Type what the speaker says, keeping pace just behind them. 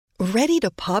Ready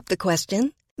to pop the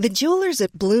question? The jewelers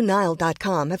at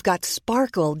BlueNile.com have got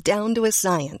sparkle down to a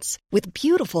science with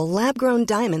beautiful lab-grown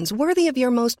diamonds worthy of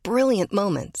your most brilliant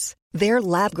moments. Their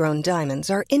lab-grown diamonds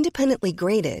are independently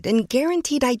graded and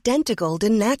guaranteed identical to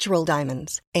natural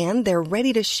diamonds, and they're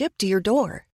ready to ship to your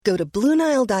door. Go to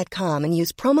BlueNile.com and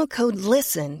use promo code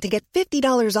LISTEN to get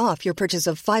 $50 off your purchase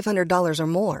of $500 or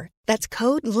more. That's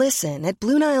code LISTEN at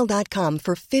BlueNile.com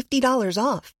for $50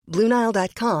 off.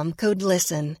 BlueNile.com, code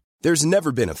LISTEN. There's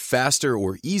never been a faster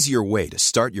or easier way to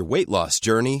start your weight loss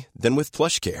journey than with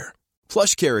PlushCare.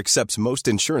 PlushCare accepts most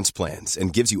insurance plans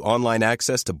and gives you online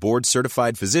access to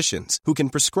board-certified physicians who can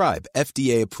prescribe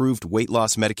FDA-approved weight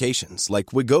loss medications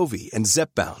like Wegovy and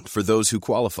Zepbound for those who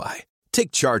qualify.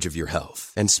 Take charge of your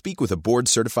health and speak with a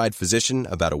board-certified physician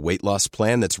about a weight loss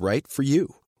plan that's right for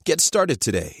you. Get started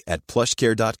today at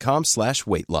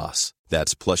plushcare.com/weight loss.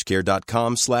 That's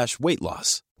plushcare.com/weight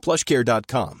loss.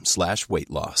 plushcare.com/weight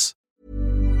loss.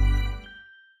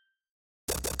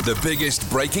 The biggest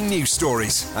breaking news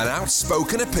stories and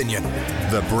outspoken opinion.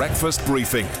 The Breakfast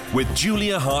Briefing with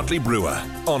Julia Hartley-Brewer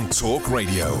on Talk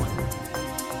Radio.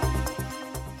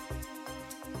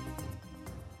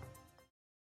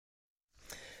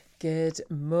 Good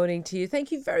morning to you.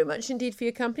 Thank you very much indeed for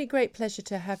your company. Great pleasure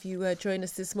to have you join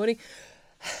us this morning.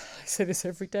 I say this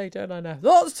every day, don't I now?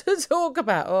 Lots to talk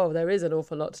about. Oh, there is an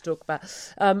awful lot to talk about.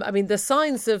 The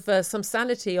signs of some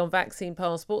sanity on vaccine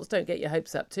passports. Don't get your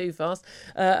hopes up too fast.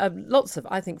 Lots of,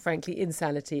 I think, frankly,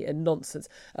 insanity and nonsense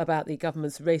about the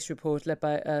government's race report led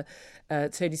by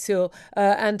Tony Sewell.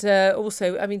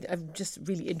 Just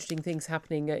really interesting things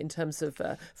happening in terms of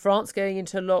France going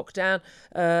into lockdown.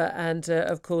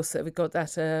 Of course, we've got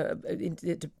that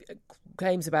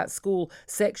claims about school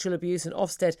sexual abuse and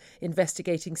Ofsted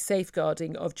investigating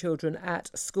safeguarding of children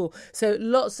at school. So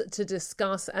lots to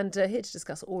discuss, and here to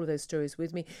discuss all of those stories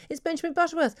with me is Benjamin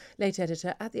Butterworth, late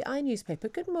editor at the i-newspaper.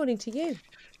 Good morning to you.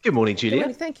 Good morning, Julia. Good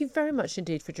morning. Thank you very much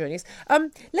indeed for joining us.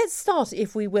 Let's start,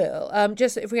 if we will,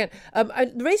 just if we can.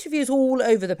 The race review is all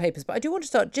over the papers, but I do want to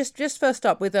start just first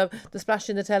up with the splash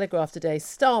in the Telegraph today.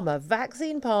 Starmer,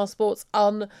 vaccine passports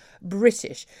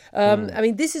un-British.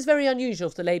 This is very unusual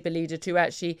for the Labour leader to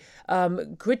actually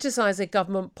criticise a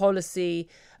government policy,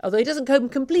 although he doesn't come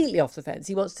completely off the fence.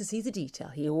 He wants to see the detail.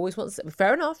 He always wants to,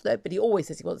 fair enough though, but he always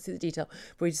says he wants to see the detail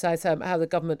before he decides how the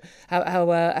government,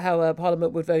 how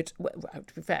Parliament would vote.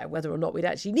 To be fair, whether or not we'd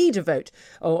actually need a vote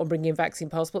on bringing in vaccine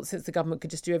passports, since the government could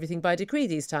just do everything by decree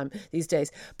these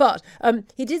days. But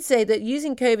he did say that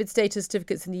using COVID status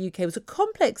certificates in the UK was a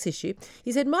complex issue.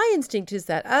 He said, my instinct is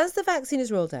that as the vaccine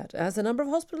is rolled out, as the number of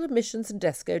hospital admissions and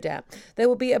deaths go down, there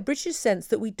will be a British sense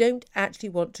that we don't actually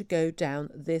want to go down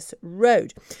this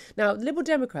road. Now, Liberal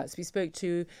Democrats, we spoke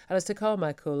to Alistair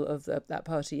Carmichael of that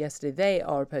party yesterday. They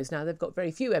are opposed. Now, they've got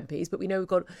very few MPs, but we know we've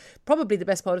got probably the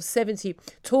best part of 70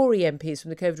 Tory MPs from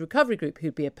the COVID recovery group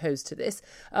who'd be opposed to this.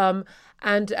 And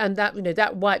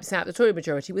that wipes out the Tory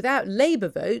majority. Without Labour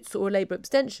votes or Labour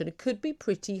abstention, it could be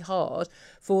pretty hard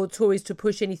for Tories to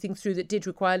push anything through that did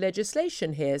require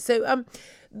legislation here. So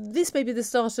this may be the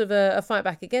start of a fight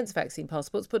back against vaccine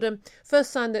passports, but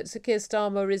first sign that Sir Keir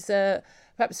Starmer is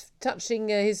perhaps touching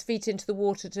his feet into the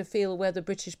water to feel where the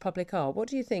British public are. What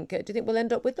do you think? Do you think we'll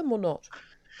end up with them or not?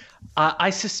 I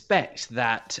suspect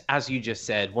that, as you just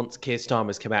said, once Keir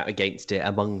Starmer's come out against it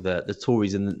among the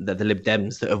Tories and the Lib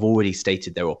Dems that have already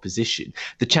stated their opposition,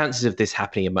 the chances of this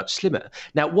happening are much slimmer.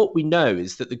 Now, what we know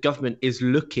is that the government is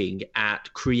looking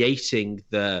at creating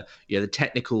the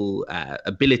technical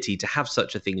ability to have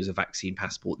such a thing as a vaccine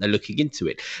passport. They're looking into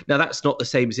it. Now, that's not the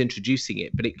same as introducing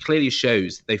it, but it clearly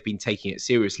shows that they've been taking it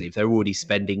seriously if they're already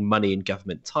spending money and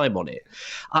government time on it.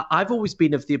 I've always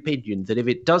been of the opinion that if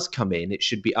it does come in, it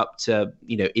should be up to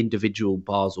individual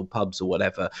bars or pubs or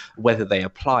whatever, whether they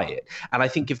apply it. And I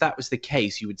think if that was the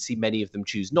case, you would see many of them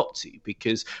choose not to,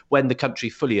 because when the country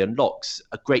fully unlocks,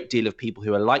 a great deal of people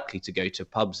who are likely to go to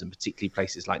pubs and particularly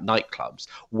places like nightclubs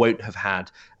won't have had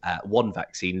one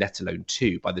vaccine, let alone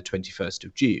two, by the 21st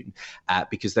of June,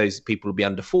 because those people will be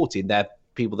under 40 and they're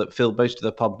people that fill most of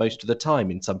the pub most of the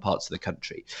time in some parts of the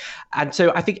country. And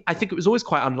so I think it was always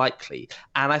quite unlikely.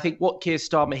 And I think what Keir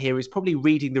Starmer here is probably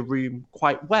reading the room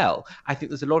quite well. I think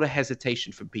there's a lot of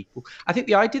hesitation from people. I think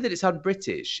the idea that it's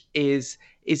un-British is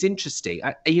interesting.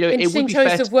 Interesting it would be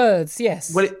choice of words,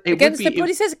 yes. Well, what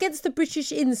he says against the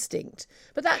British instinct.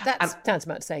 But that sounds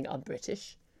about saying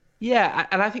un-British. Yeah,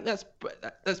 and I think that's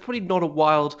probably not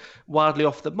wildly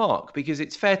off the mark, because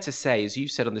it's fair to say, as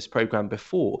you've said on this programme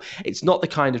before, it's not the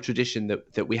kind of tradition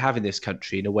that we have in this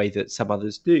country in a way that some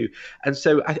others do. And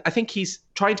so I think he's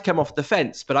trying to come off the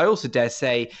fence, but I also dare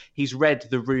say he's read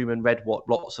the room and read what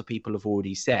lots of people have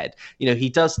already said. You know, he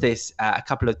does this a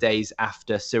couple of days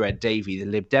after Sir Ed Davey, the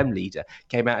Lib Dem leader,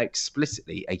 came out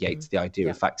explicitly against the idea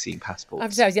of vaccine passports. I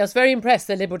have to say, I was very impressed,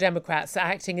 the Liberal Democrats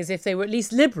acting as if they were at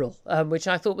least liberal, which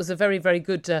I thought was a very, very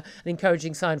good and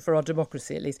encouraging sign for our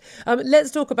democracy, at least.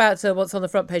 Let's talk about what's on the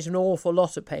front page of an awful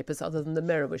lot of papers, other than the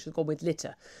Mirror, which has gone with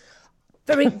litter.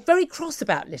 Very, very cross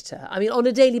about litter. I mean, on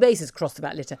a daily basis, cross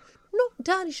about litter. Not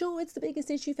entirely sure it's the biggest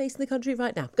issue facing the country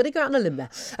right now. Going to go out on a limb there.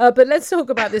 But let's talk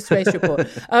about this race report.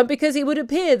 Because it would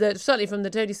appear that, certainly from the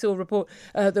Tony Sewell report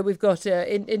that we've got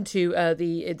into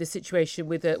the situation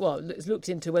with, it's looked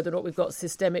into whether or not we've got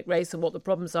systemic race and what the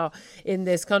problems are in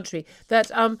this country,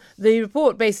 that the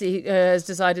report basically has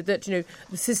decided that,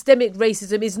 systemic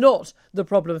racism is not the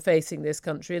problem facing this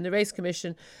country. And the Race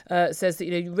Commission says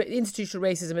that, institutional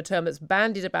racism, a term that's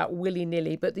bandied about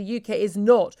willy-nilly, but the UK is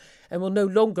not and will no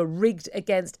longer rigged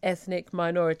against ethnic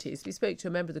minorities. We spoke to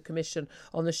a member of the Commission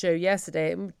on the show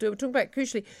yesterday, and we were talking about,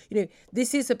 crucially,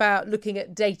 this is about looking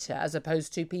at data as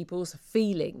opposed to people's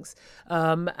feelings.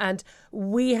 And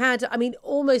we had,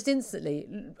 almost instantly,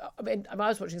 I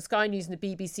was watching Sky News and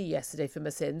the BBC yesterday for my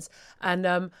sins,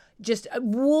 and just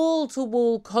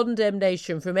wall-to-wall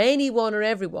condemnation from anyone or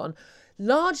everyone.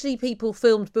 Largely people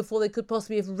filmed before they could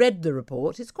possibly have read the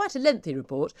report. It's quite a lengthy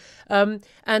report. And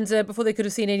before they could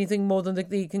have seen anything more than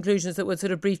the conclusions that were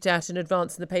sort of briefed out in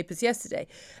advance in the papers yesterday.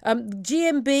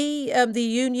 GMB, the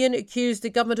union, accused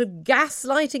the government of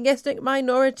gaslighting ethnic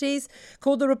minorities,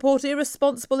 called the report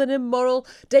irresponsible and immoral.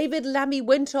 David Lammy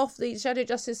went off, the Shadow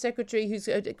Justice Secretary, who's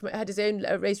had his own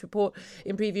race report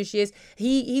in previous years.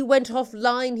 He went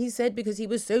offline, he said, because he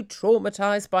was so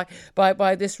traumatised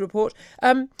by this report.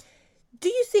 Do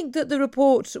you think that the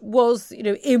report was,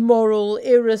 immoral,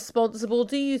 irresponsible?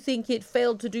 Do you think it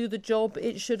failed to do the job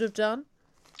it should have done?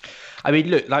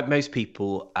 Look, like most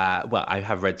people, I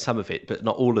have read some of it, but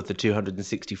not all of the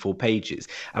 264 pages.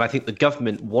 And I think the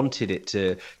government wanted it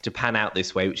to pan out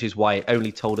this way, which is why it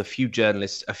only told a few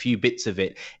journalists a few bits of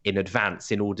it in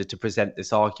advance in order to present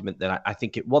this argument that I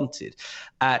think it wanted.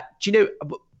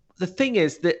 The thing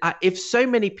is that if so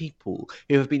many people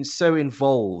who have been so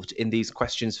involved in these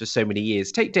questions for so many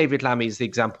years, take David Lammy as the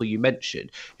example you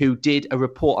mentioned, who did a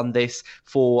report on this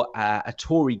for a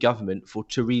Tory government, for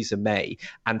Theresa May,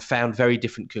 and found very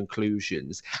different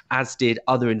conclusions, as did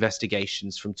other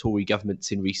investigations from Tory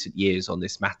governments in recent years on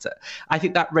this matter. I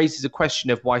think that raises a question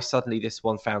of why suddenly this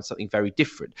one found something very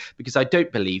different, because I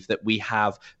don't believe that we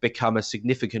have become a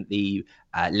significantly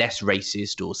less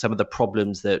racist, or some of the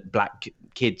problems that black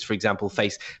kids, for example,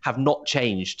 face have not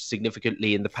changed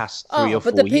significantly in the past 3 or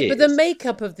 4 years. But the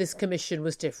makeup of this commission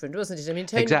was different, wasn't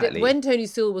it? Exactly. When Tony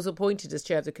Sewell was appointed as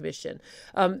chair of the commission,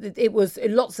 it was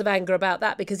lots of anger about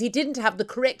that, because he didn't have the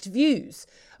correct views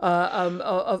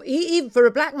even for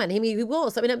a black man. He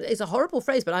was. It's a horrible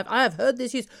phrase, but I have heard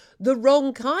this used, the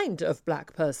wrong kind of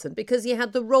black person, because he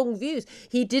had the wrong views.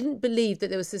 He didn't believe that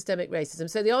there was systemic racism.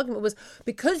 So the argument was,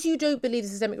 because you don't believe in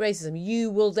systemic racism, you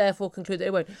will therefore conclude that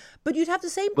it won't. But you'd have the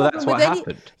same problem with any...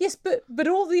 Happened. Yes, but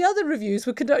all the other reviews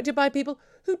were conducted by people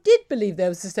who did believe there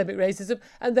was systemic racism,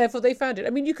 and therefore they found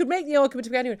it. You could make the argument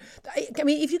to anyone.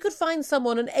 If you could find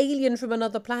someone, an alien from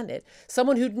another planet,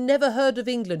 someone who'd never heard of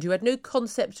England, who had no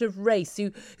concept of race,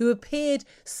 who appeared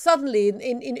suddenly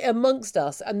in amongst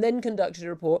us and then conducted a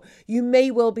report, you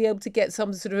may well be able to get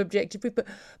some sort of objective proof.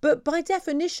 But by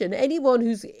definition, anyone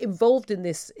who's involved in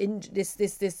this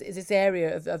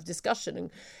area of discussion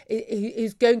and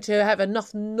is going to have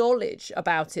enough knowledge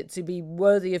about it to be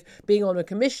worthy of being on a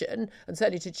commission, and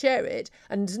certainly to chair it.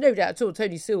 And there's no doubt at all,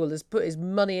 Tony Sewell has put his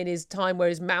money and his time where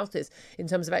his mouth is, in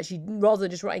terms of actually, rather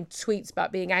than just writing tweets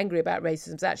about being angry about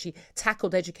racism, has actually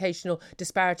tackled educational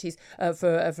disparities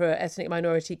for ethnic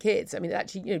minority kids.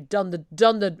 Actually, done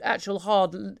the actual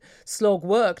hard slog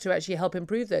work to actually help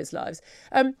improve those lives.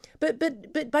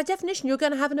 But by definition, you're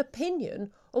going to have an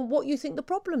opinion on what you think the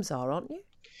problems are, aren't you?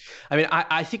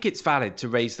 I think it's valid to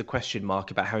raise the question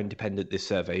mark about how independent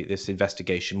this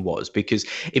investigation was, because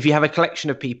if you have a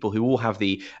collection of people who all have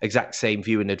the exact same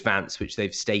view in advance, which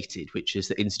they've stated, which is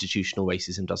that institutional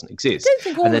racism doesn't exist. I don't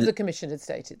think all of the commission had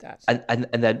stated that. And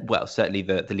then, well, certainly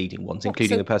the leading ones,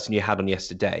 including the person you had on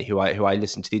yesterday, who I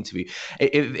listened to the interview.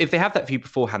 If they have that view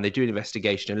beforehand, they do an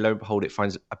investigation, and lo and behold, it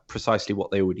finds precisely what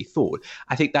they already thought.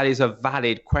 I think that is a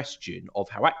valid question of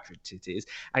how accurate it is.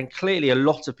 And clearly a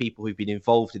lot of people who've been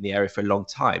involved in the area for a long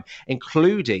time,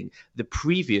 including the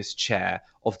previous chair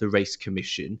of the Race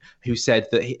Commission, who said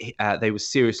that they were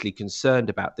seriously concerned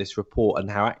about this report and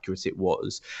how accurate it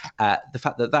was. The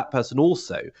fact that that person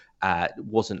also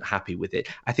wasn't happy with it,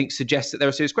 I think suggests that there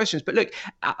are serious questions. But look,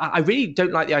 I really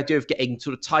don't like the idea of getting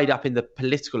sort of tied up in the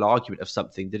political argument of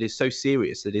something that is so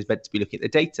serious, that is meant to be looking at the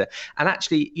data. And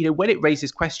actually, when it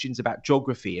raises questions about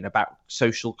geography and about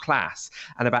social class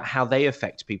and about how they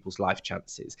affect people's life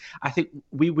chances, I think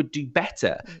we would do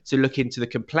better to look into the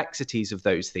complexities of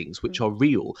those things, which are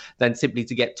real, than simply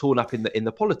to get torn up in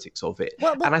the politics of it.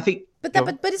 And I think, but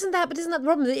isn't that the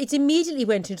problem? It immediately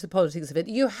went into the politics of it.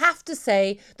 You have to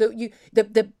say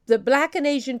that the black and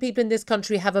Asian people in this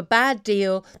country have a bad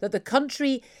deal, that the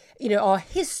country, our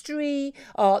history,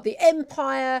 the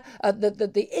empire,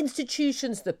 the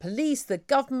institutions, the police, the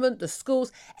government, the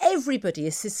schools, everybody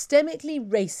is systemically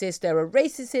racist. There are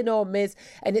racists in our midst,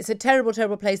 and it's a terrible,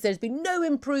 terrible place. There's been no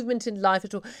improvement in life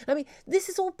at all. I mean, this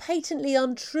is all patently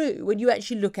untrue when you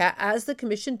actually look at, as the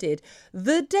Commission did,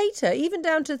 the data, even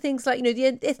down to things like,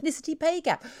 the ethnicity pay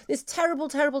gap, this terrible,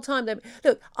 terrible time.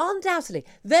 Look, undoubtedly,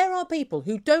 there are people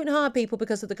who don't hire people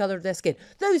because of the colour of their skin.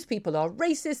 Those people are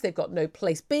racist. They've got no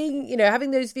place being,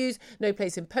 having those views, no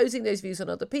place imposing those views on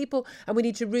other people, and we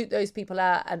need to root those people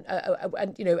out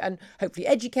and hopefully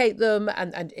educate them,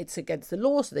 and it's against the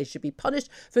law, so they should be punished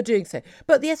for doing so.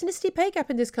 But the ethnicity pay gap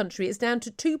in this country is down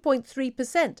to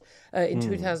 2.3% in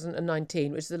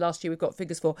 2019, which is the last year we've got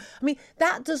figures for. I mean,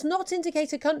 that does not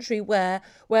indicate a country where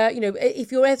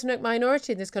if you're ethnic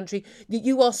minority in this country,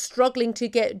 you are struggling to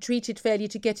get treated fairly,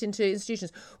 to get into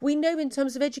institutions. We know in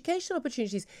terms of educational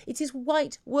opportunities, it is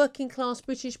white working class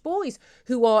British boys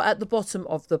who are at the bottom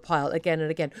of the pile again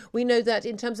and again. We know that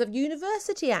in terms of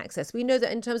university access, we know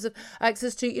that in terms of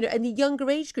access to, in the younger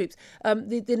age groups,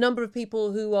 the number of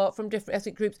people who are from different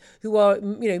ethnic groups who are,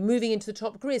 moving into the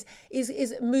top careers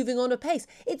is moving on apace.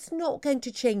 It's not going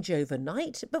to change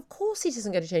overnight, but of course it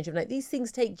isn't going to change overnight. These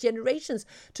things take generations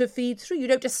to feed through. You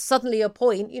don't just suddenly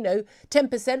appoint,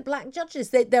 10% black judges.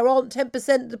 There aren't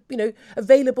 10%,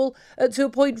 available to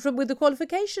appoint with the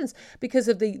qualifications because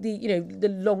of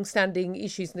the long-standing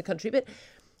issues in the country. But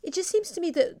it just seems to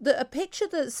me that a picture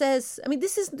that says, I mean,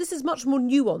 this is much more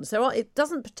nuanced. It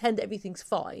doesn't pretend that everything's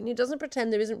fine. It doesn't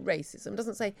pretend there isn't racism. It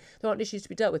doesn't say there aren't issues to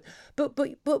be dealt with.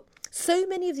 But so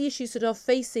many of the issues that are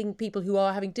facing people who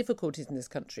are having difficulties in this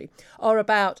country are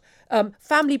about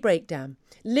family breakdown,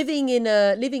 living in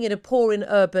a poor and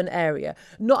urban area,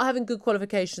 not having good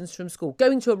qualifications from school,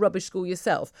 going to a rubbish school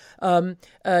yourself, or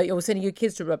sending your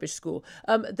kids to a rubbish school.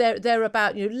 They're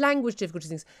about language difficulties,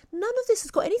 things. None of this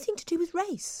has got anything to do with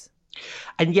race.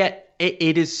 And yet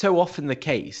it is so often the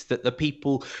case that the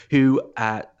people who,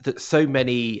 that so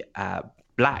many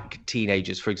black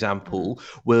teenagers, for example,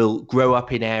 will grow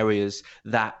up in areas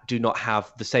that do not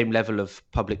have the same level of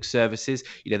public services.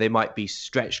 They might be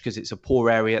stretched because it's a poor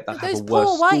area that have a worse school.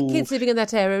 Those poor white kids living in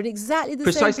that area are in exactly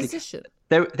the same position.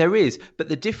 There is, but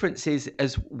the difference is,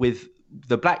 as with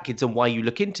the black kids and why you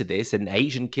look into this, and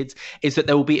Asian kids, is that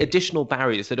there will be additional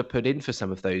barriers that are put in for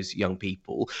some of those young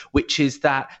people, which is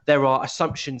that there are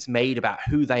assumptions made about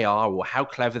who they are or how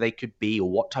clever they could be or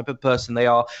what type of person they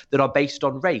are that are based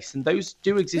on race. And those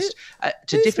do exist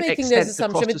to different extents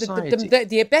across society.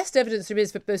 The best evidence there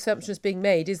is for assumptions being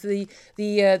made is the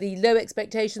low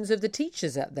expectations of the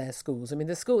teachers at their schools. I mean,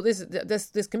 this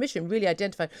commission really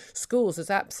identified schools as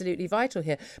absolutely vital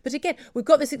here. But again, we've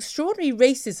got this extraordinary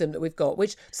racism that we've got,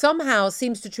 which somehow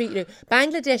seems to treat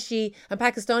Bangladeshi and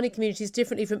Pakistani communities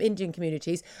differently from Indian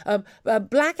communities,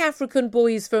 black African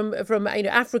boys from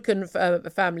African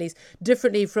families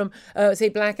differently from say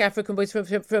black African boys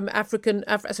from African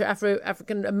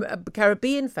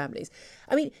Caribbean families.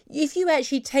 I mean, if you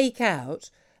actually take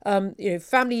out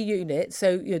family units,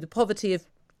 so the poverty of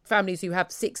families who have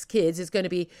 6 kids is going to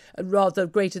be rather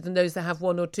greater than those that have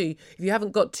 1 or 2. If you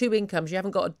haven't got 2 incomes, you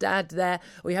haven't got a dad there,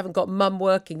 or you haven't got mum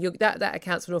working, that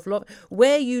accounts for an awful lot.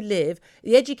 Where you live,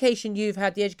 the education you've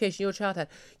had, the education your child had,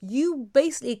 you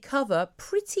basically cover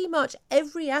pretty much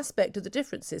every aspect of the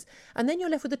differences. And then you're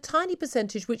left with a tiny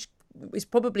percentage, which is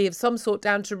probably of some sort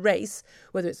down to race,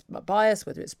 whether it's bias,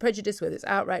 whether it's prejudice, whether it's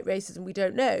outright racism, we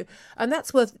don't know. And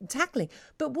that's worth tackling.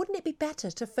 But wouldn't it be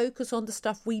better to focus on the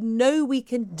stuff we know we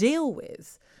can deal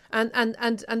with and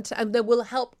that will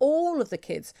help all of the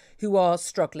kids who are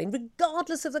struggling,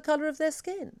 regardless of the colour of their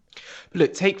skin?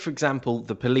 Look, take, for example,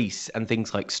 the police and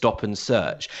things like stop and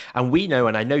search. And we know,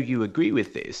 and I know you agree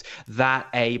with this, that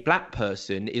a black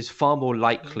person is far more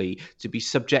likely to be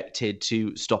subjected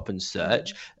to stop and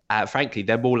search frankly,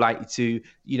 they're more likely to,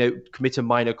 commit a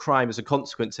minor crime as a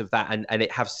consequence of that, and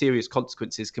it have serious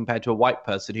consequences compared to a white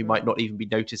person who might not even be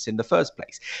noticed in the first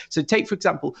place. So take, for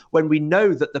example, when we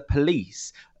know that the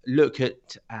police look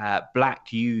at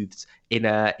black youths in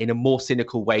a more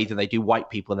cynical way than they do white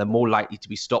people, and they're more likely to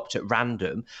be stopped at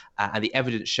random, and the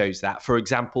evidence shows that. For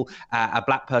example, a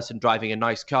black person driving a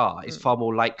nice car is far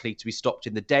more likely to be stopped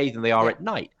in the day than they are at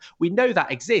night. We know that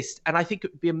exists, and I think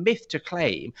it would be a myth to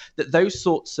claim that those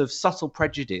sorts of subtle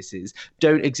prejudices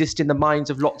don't exist in the minds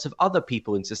of lots of other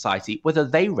people in society, whether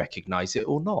they recognise it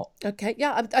or not. Okay,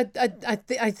 yeah,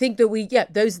 I think that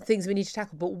those are things we need to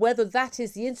tackle, but whether that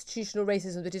is the institutional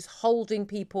racism that is holding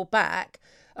people back,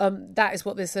 that is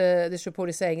what this report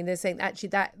is saying. And they're saying actually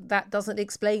that doesn't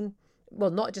explain,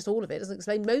 well, not just all of it, doesn't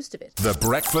explain most of it. The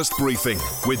Breakfast Briefing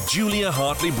with Julia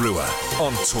Hartley-Brewer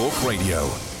on Talk Radio.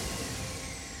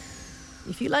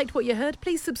 If you liked what you heard,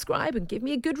 please subscribe and give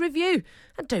me a good review.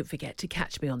 And don't forget to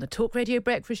catch me on the Talk Radio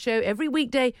Breakfast Show every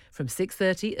weekday from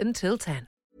 6:30 until 10.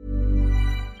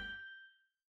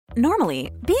 Normally,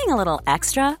 being a little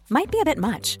extra might be a bit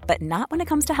much, but not when it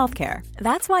comes to healthcare.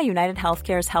 That's why United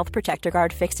Healthcare's Health Protector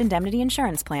Guard fixed indemnity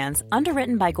insurance plans,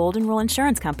 underwritten by Golden Rule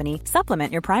Insurance Company,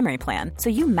 supplement your primary plan so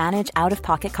you manage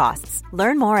out-of-pocket costs.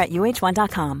 Learn more at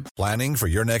UH1.com. Planning for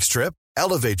your next trip?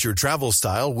 Elevate your travel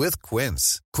style with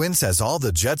Quince. Quince has all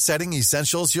the jet-setting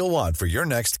essentials you'll want for your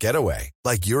next getaway,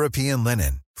 like European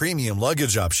linen, premium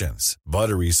luggage options,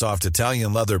 buttery soft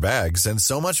Italian leather bags, and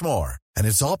so much more. And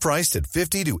it's all priced at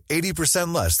 50 to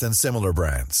 80% less than similar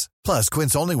brands. Plus,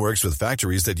 Quince only works with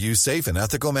factories that use safe and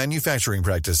ethical manufacturing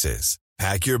practices.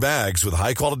 Pack your bags with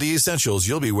high-quality essentials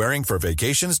you'll be wearing for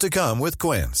vacations to come with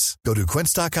Quince. Go to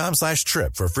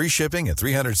quince.com/trip for free shipping and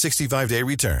 365-day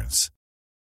returns.